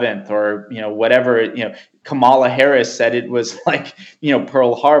 11th or, whatever, Kamala Harris said it was like,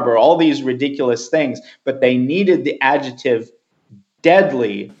 Pearl Harbor, all these ridiculous things, but they needed the adjective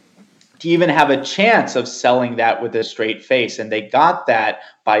deadly to even have a chance of selling that with a straight face. And they got that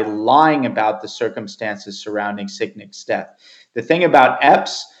by lying about the circumstances surrounding Sicknick's death. The thing about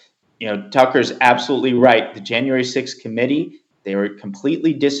Epps, Tucker's absolutely right. The January 6th committee, they were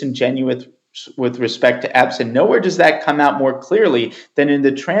completely disingenuous with respect to Epps, and nowhere does that come out more clearly than in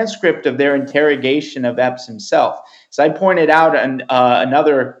the transcript of their interrogation of Epps himself. As I pointed out in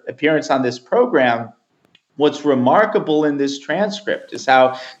another appearance on this program, what's remarkable in this transcript is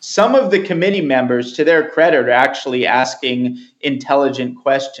how some of the committee members, to their credit, are actually asking intelligent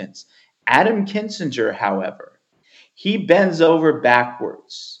questions. Adam Kinzinger, however, he bends over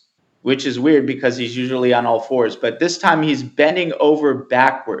backwards, which is weird because he's usually on all fours, but this time he's bending over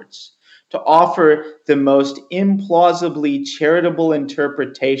backwards to offer the most implausibly charitable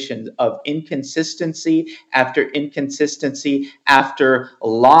interpretation of inconsistency after inconsistency after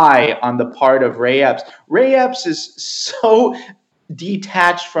lie on the part of Ray Epps. Ray Epps is so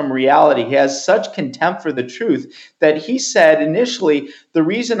detached from reality. He has such contempt for the truth that he said initially, the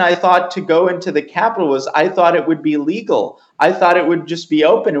reason I thought to go into the Capitol was I thought it would be legal. I thought it would just be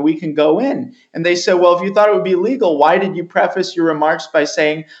open and we can go in. And they said, well, if you thought it would be legal, why did you preface your remarks by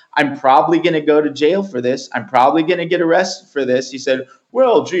saying, I'm probably going to go to jail for this. I'm probably going to get arrested for this. He said,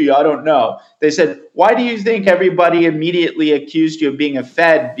 well, gee, I don't know. They said, why do you think everybody immediately accused you of being a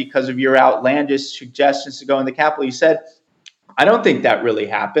Fed because of your outlandish suggestions to go in the Capitol? He said, I don't think that really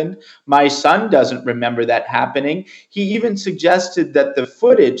happened. My son doesn't remember that happening. He even suggested that the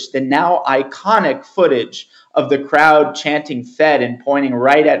footage, the now iconic footage of the crowd chanting Fed and pointing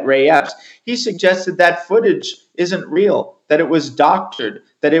right at Ray Epps, he suggested that footage isn't real, that it was doctored,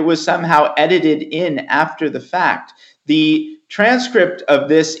 that it was somehow edited in after the fact. The transcript of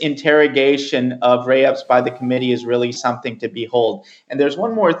this interrogation of Ray Epps by the committee is really something to behold. And there's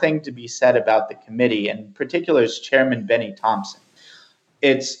one more thing to be said about the committee, and in particular is Chairman Benny Thompson.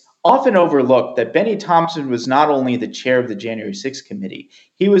 It's often overlooked that Benny Thompson was not only the chair of the January 6th committee,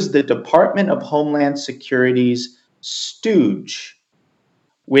 he was the Department of Homeland Security's stooge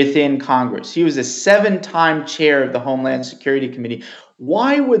within Congress. He was a 7-time chair of the Homeland Security Committee.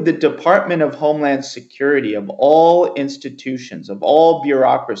 Why would the Department of Homeland Security, of all institutions, of all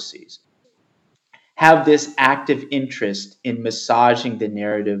bureaucracies, have this active interest in massaging the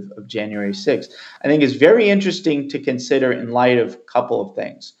narrative of January 6th? I think it's very interesting to consider in light of a couple of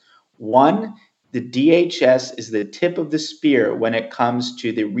things. One, the DHS is the tip of the spear when it comes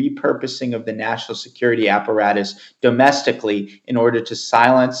to the repurposing of the national security apparatus domestically in order to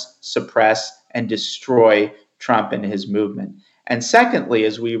silence, suppress, and destroy Trump and his movement. And secondly,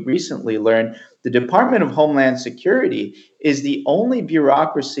 as we recently learned, the Department of Homeland Security is the only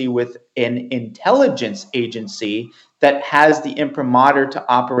bureaucracy with an intelligence agency that has the imprimatur to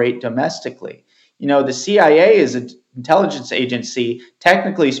operate domestically. You know, the CIA is an intelligence agency.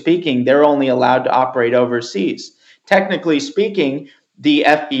 Technically speaking, they're only allowed to operate overseas. Technically speaking, the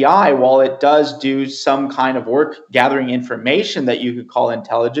FBI, while it does do some kind of work gathering information that you could call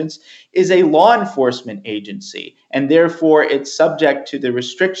intelligence, is a law enforcement agency, and therefore it's subject to the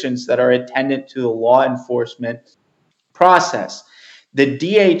restrictions that are attendant to the law enforcement process. The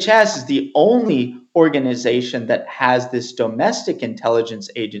DHS is the only organization that has this domestic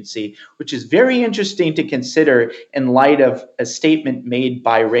intelligence agency, which is very interesting to consider in light of a statement made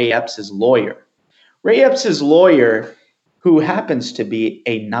by Ray Epps' lawyer. Ray Epps' lawyer, who happens to be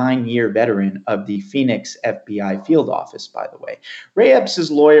a 9-year veteran of the Phoenix FBI field office, by the way. Ray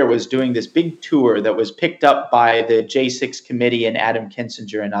Epps' lawyer was doing this big tour that was picked up by the J6 committee and Adam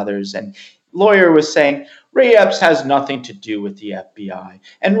Kinzinger and others. And lawyer was saying, Ray Epps has nothing to do with the FBI.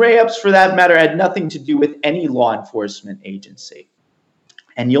 And Ray Epps, for that matter, had nothing to do with any law enforcement agency.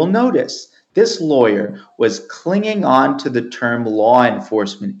 And you'll notice this lawyer was clinging on to the term law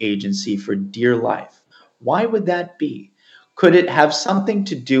enforcement agency for dear life. Why would that be? Could it have something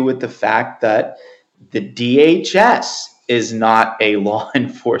to do with the fact that the DHS is not a law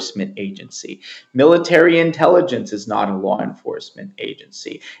enforcement agency? Military intelligence is not a law enforcement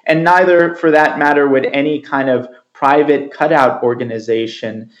agency. And neither, for that matter, would any kind of private cutout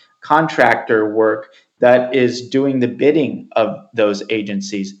organization, contractor work that is doing the bidding of those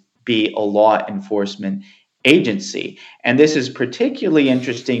agencies be a law enforcement agency. And this is particularly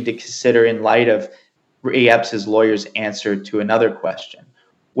interesting to consider in light of Ray Epps' lawyer's answer to another question.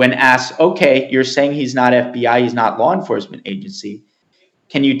 When asked, okay, you're saying he's not FBI, he's not law enforcement agency.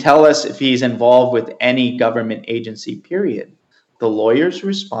 Can you tell us if he's involved with any government agency, period? The lawyer's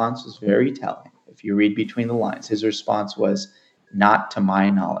response was very telling. If you read between the lines, his response was, not to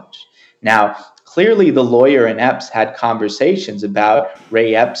my knowledge. Now, clearly the lawyer and Epps had conversations about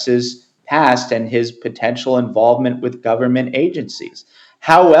Ray Epps' past and his potential involvement with government agencies.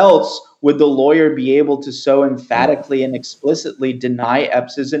 How else would the lawyer be able to so emphatically and explicitly deny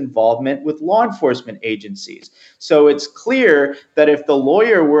Epps' involvement with law enforcement agencies? So it's clear that if the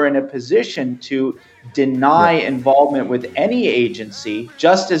lawyer were in a position to deny involvement with any agency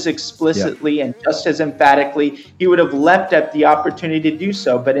just as explicitly and just as emphatically, he would have leapt at the opportunity to do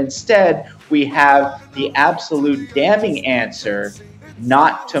so. But instead, we have the absolute damning answer,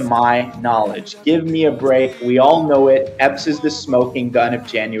 not to my knowledge. Give me a break. We all know it. Epps is the smoking gun of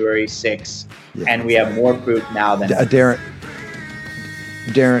January 6th, and we have more proof now than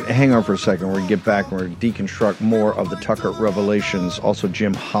Darren, hang on for a second. We're going to get back and we're going to deconstruct more of the Tucker revelations. Also,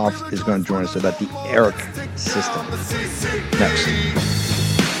 Jim Hoft is going to join us about the ERIC system. Next.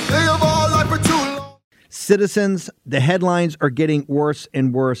 Citizens, the headlines are getting worse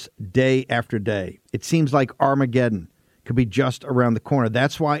and worse day after day. It seems like Armageddon could be just around the corner.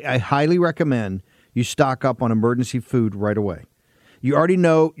 That's why I highly recommend you stock up on emergency food right away. You already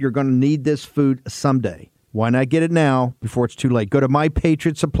know you're going to need this food someday. Why not get it now before it's too late? Go to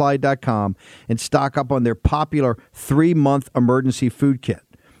mypatriotsupply.com and stock up on their popular 3-month emergency food kit.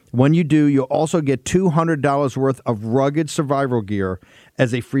 When you do, you'll also get $200 worth of rugged survival gear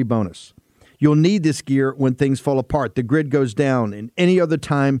as a free bonus. You'll need this gear when things fall apart, the grid goes down, and any other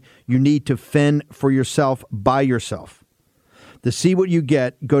time you need to fend for yourself by yourself. To see what you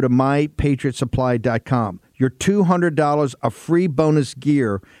get, go to mypatriotsupply.com. Your $200 of free bonus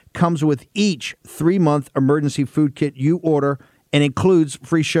gear comes with each 3-month emergency food kit you order and includes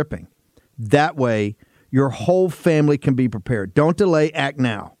free shipping. That way, your whole family can be prepared. Don't delay, act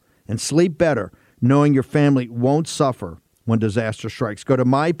now. And sleep better knowing your family won't suffer when disaster strikes. Go to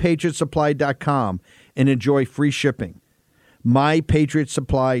mypatriotsupply.com and enjoy free shipping.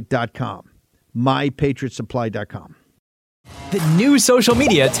 MyPatriotSupply.com. MyPatriotSupply.com. The new social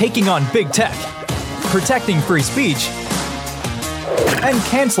media taking on big tech, protecting free speech, and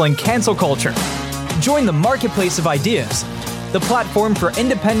canceling cancel culture. Join the marketplace of ideas. The platform for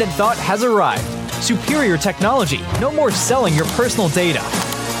independent thought has arrived. Superior technology. No more selling your personal data.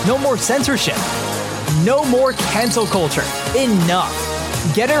 No more censorship. No more cancel culture.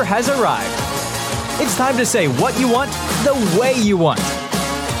 Enough. Getter has arrived. It's time to say what you want, the way you want.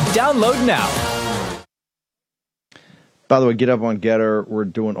 Download now. By the way, get up on Getter. We're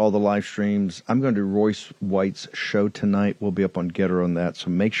doing all the live streams. I'm going to do Royce White's show tonight. We'll be up on Getter on that. So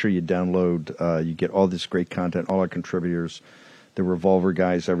make sure you download. You get all this great content, all our contributors, the Revolver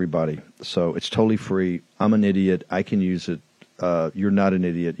guys, everybody. So it's totally free. I'm an idiot. I can use it. You're not an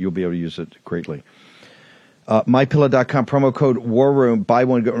idiot. You'll be able to use it greatly. MyPillow.com, promo code War Room. Buy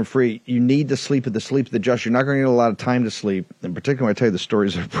one, get one free. You need to sleep at the sleep of the just. You're not going to get a lot of time to sleep. And particularly when I tell you the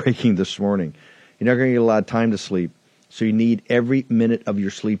stories that are breaking this morning, you're not going to get a lot of time to sleep. So you need every minute of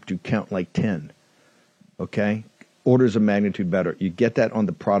your sleep to count like 10. Okay? Orders of magnitude better. You get that on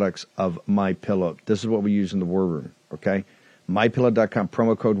the products of MyPillow. This is what we use in the War Room. Okay? MyPillow.com,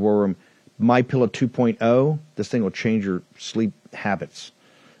 promo code War Room. MyPillow 2.0. This thing will change your sleep habits.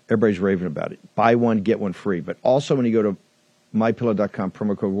 Everybody's raving about it. Buy one, get one free. But also when you go to MyPillow.com,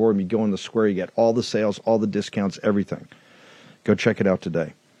 promo code War Room, you go in the square, you get all the sales, all the discounts, everything. Go check it out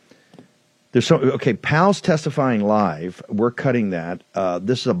today. Powell's testifying live. We're cutting that.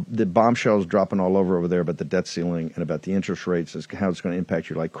 The bombshells dropping all over there about the debt ceiling and about the interest rates, is how it's going to impact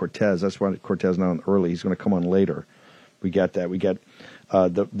you. Like Cortez, that's why Cortez not on early. He's going to come on later. We got that. We got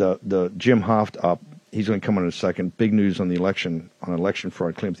the Jim Hoft up. He's going to come on in a second. Big news on the election, on election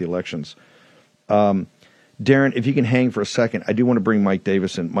fraud, clean up the elections. Darren, if you can hang for a second, I do want to bring Mike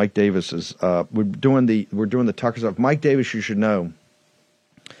Davis in. Mike Davis is we're doing the Tucker stuff. Mike Davis, you should know,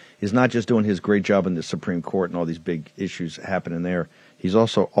 is not just doing his great job in the Supreme Court and all these big issues happening there. He's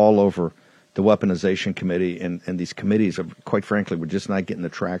also all over the Weaponization Committee, and these committees, quite frankly, we're just not getting the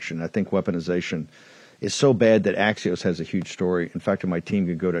traction. I think weaponization is so bad that Axios has a huge story. In fact, if my team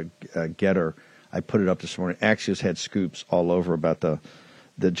could go to Getter, I put it up this morning. Axios had scoops all over about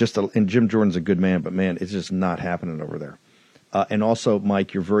and Jim Jordan's a good man, but man, it's just not happening over there. And also,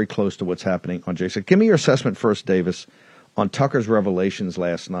 Mike, you're very close to what's happening on J6. Give me your assessment first, Davis, on Tucker's revelations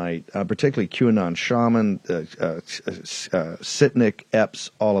last night, particularly QAnon Shaman, Sitnik,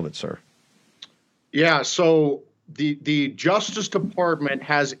 Epps, all of it, sir. Yeah, so the Justice Department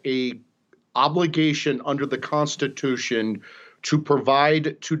has a obligation under the Constitution to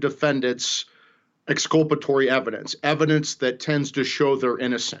provide to defendants exculpatory evidence that tends to show their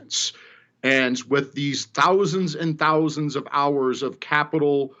innocence. And with these thousands and thousands of hours of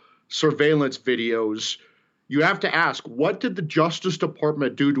Capitol surveillance videos, you have to ask, what did the Justice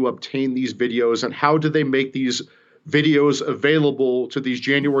Department do to obtain these videos, and how did they make these videos available to these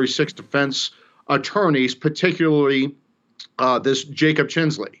January 6th defense attorneys, particularly this Jacob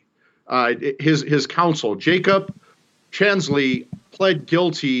Chensley, his counsel? Jacob Chensley pled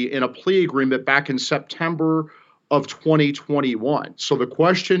guilty in a plea agreement back in September of 2021. So the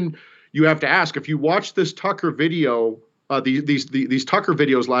question you have to ask, if you watch this Tucker video, these Tucker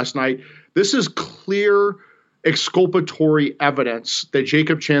videos last night, this is clear exculpatory evidence that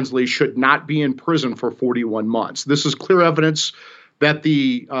Jacob Chensley should not be in prison for 41 months. This is clear evidence that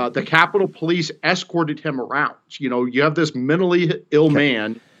the Capitol Police escorted him around. You know, you have this mentally ill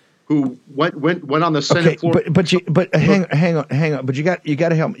man who went on the Senate floor. But hang on. But you got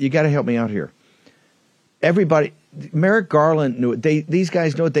to help me out here. Everybody, Merrick Garland knew it. These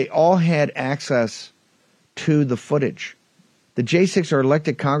guys know it. They all had access to the footage. The J6 are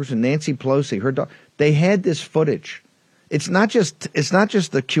elected Congressman Nancy Pelosi, her daughter. They had this footage. It's not just the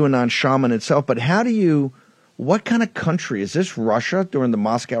QAnon shaman itself, but what kind of country is this? Russia during the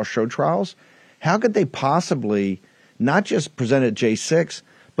Moscow show trials? How could they possibly not just present at J6,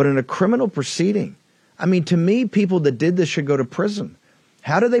 but in a criminal proceeding? I mean, to me, people that did this should go to prison.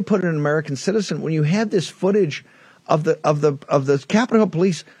 How do they put an American citizen when you have this footage of the Capitol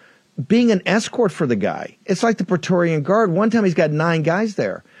Police being an escort for the guy? It's like the Praetorian Guard. One time he's got 9 guys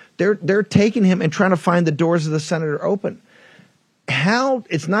there. They're taking him and trying to find the doors of the Senator open. How,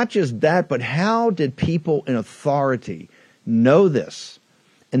 it's not just that, but how did people in authority know this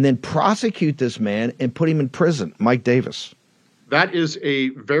and then prosecute this man and put him in prison? Mike Davis. That is a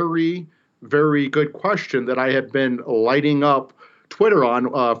very, very good question that I have been lighting up Twitter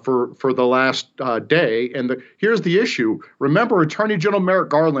on for the last day. And here's the issue. Remember, Attorney General Merrick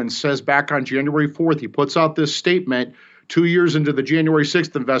Garland says back on January 4th, he puts out this statement 2 years into the January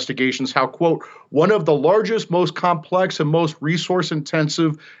 6th investigations, how, quote, one of the largest, most complex, and most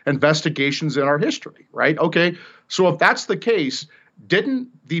resource-intensive investigations in our history, right? Okay, so if that's the case, didn't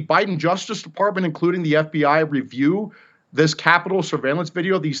the Biden Justice Department, including the FBI, review this Capitol surveillance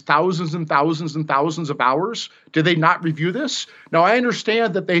video, these thousands and thousands and thousands of hours? Did they not review this? Now, I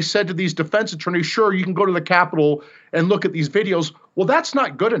understand that they said to these defense attorneys, sure, you can go to the Capitol and look at these videos. Well, that's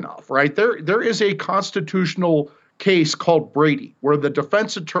not good enough, right? There is a constitutional case called Brady, where the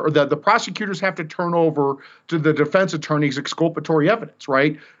the prosecutors have to turn over to the defense attorneys exculpatory evidence,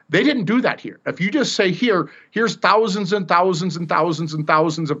 right? They didn't do that here. If you just say, here's thousands and thousands and thousands and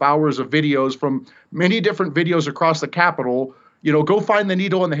thousands of hours of videos from many different videos across the Capitol, go find the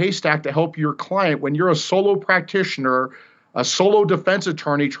needle in the haystack to help your client. When you're a solo practitioner, a solo defense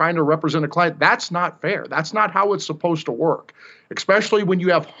attorney trying to represent a client, that's not fair. That's not how it's supposed to work, especially when you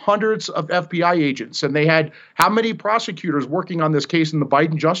have hundreds of FBI agents, and they had how many prosecutors working on this case in the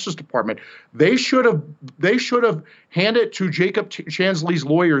Biden Justice Department. They should have handed to Jacob Chansley's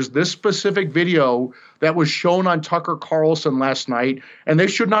lawyers this specific video that was shown on Tucker Carlson last night, and they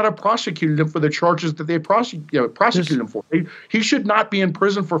should not have prosecuted him for the charges that they prosecuted him for. He should not be in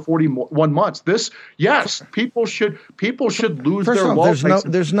prison for 41 months. People should lose First their off,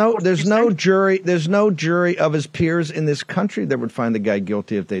 there's no jury of his peers in this country that would find the guy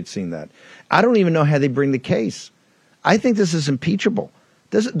guilty if they'd seen that. I don't even know how they bring the case. I think this is impeachable.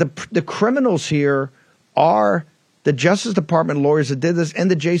 The criminals here are the Justice Department lawyers that did this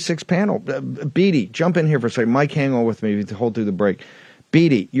and the J6 panel. Beatty, jump in here for a second. Mike, hang on with me to hold through the break.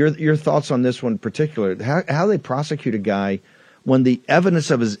 Beatty, your thoughts on this one in particular. How they prosecute a guy when the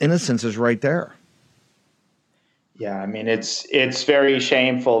evidence of his innocence is right there? Yeah, I mean, it's very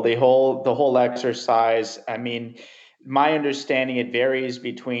shameful. The whole exercise. I mean, my understanding, it varies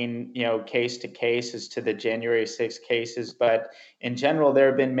between, case to case as to the January 6th cases. But in general, there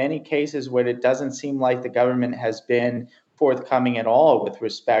have been many cases where it doesn't seem like the government has been forthcoming at all with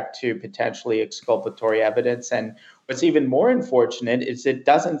respect to potentially exculpatory evidence. And what's even more unfortunate is it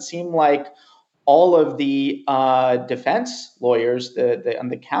doesn't seem like all of the defense lawyers on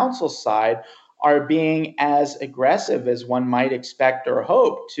the counsel side are being as aggressive as one might expect or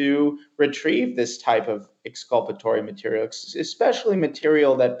hope to retrieve this type of exculpatory material, especially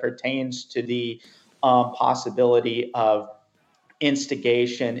material that pertains to the possibility of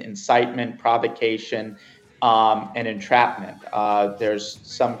instigation, incitement, provocation, and entrapment. There's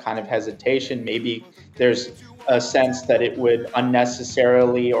some kind of hesitation. Maybe there's a sense that it would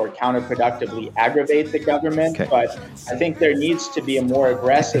unnecessarily or counterproductively aggravate the government. Okay. But I think there needs to be a more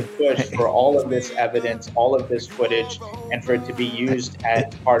aggressive push for all of this evidence, all of this footage, and for it to be used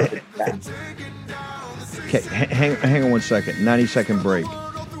as part of the defense. Okay, hang on 1 second. 90-second break.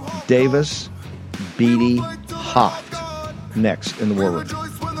 Davis, Beatty, Hoft, next in the War Room.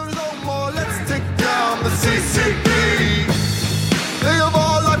 Let's take down the CCP. They have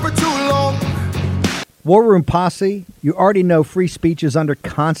all lied for too long. War Room Posse, you already know free speech is under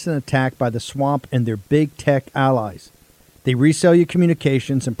constant attack by the swamp and their big tech allies. They resell your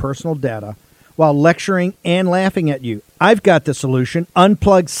communications and personal data while lecturing and laughing at you. I've got the solution.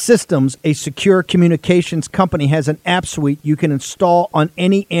 Unplugged Systems, a secure communications company, has an app suite you can install on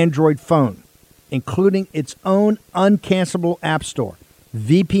any Android phone, including its own uncancelable app store,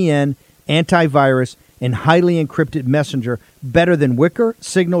 VPN, antivirus, and highly encrypted messenger, better than Wickr,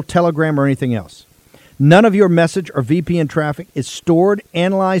 Signal, Telegram, or anything else. None of your message or VPN traffic is stored,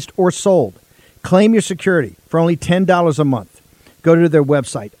 analyzed, or sold. Claim your security for only $10 a month. Go to their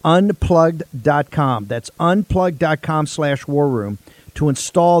website, unplugged.com. That's unplugged.com/warroom to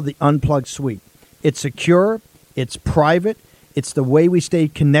install the Unplugged suite. It's secure, it's private, it's the way we stay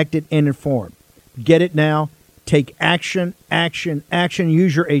connected and informed. Get it now. Take action, action, action.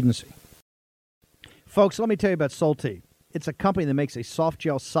 Use your agency. Folks, let me tell you about Solti. It's a company that makes a soft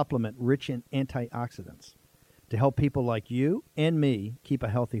gel supplement rich in antioxidants to help people like you and me keep a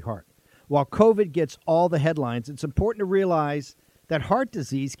healthy heart. While COVID gets all the headlines, it's important to realize that heart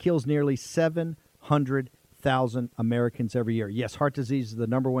disease kills nearly 700,000 Americans every year. Yes, heart disease is the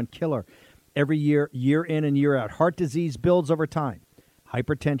number one killer every year, year in and year out. Heart disease builds over time.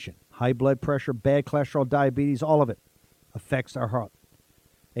 Hypertension, high blood pressure, bad cholesterol, diabetes, all of it affects our heart.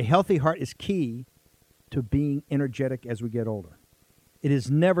 A healthy heart is key to being energetic as we get older. It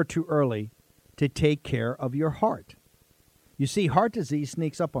is never too early to take care of your heart. You see, heart disease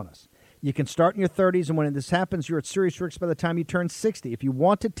sneaks up on us. You can start in your 30s, and when this happens, you're at serious risk by the time you turn 60. If you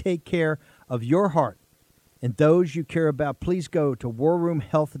want to take care of your heart and those you care about, please go to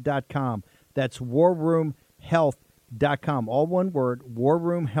warroomhealth.com. That's warroomhealth.com. All one word,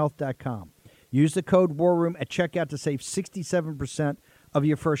 warroomhealth.com. Use the code War Room at checkout to save 67% of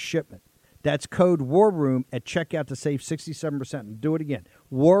your first shipment. That's code War Room at checkout to save 67%. And do it again.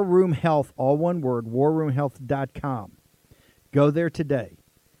 War Room Health, all one word, warroomhealth.com. Go there today.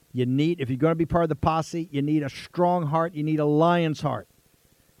 If you're going to be part of the posse, you need a strong heart. You need a lion's heart.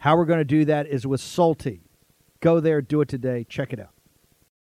 How we're going to do that is with Salty. Go there, do it today. Check it out.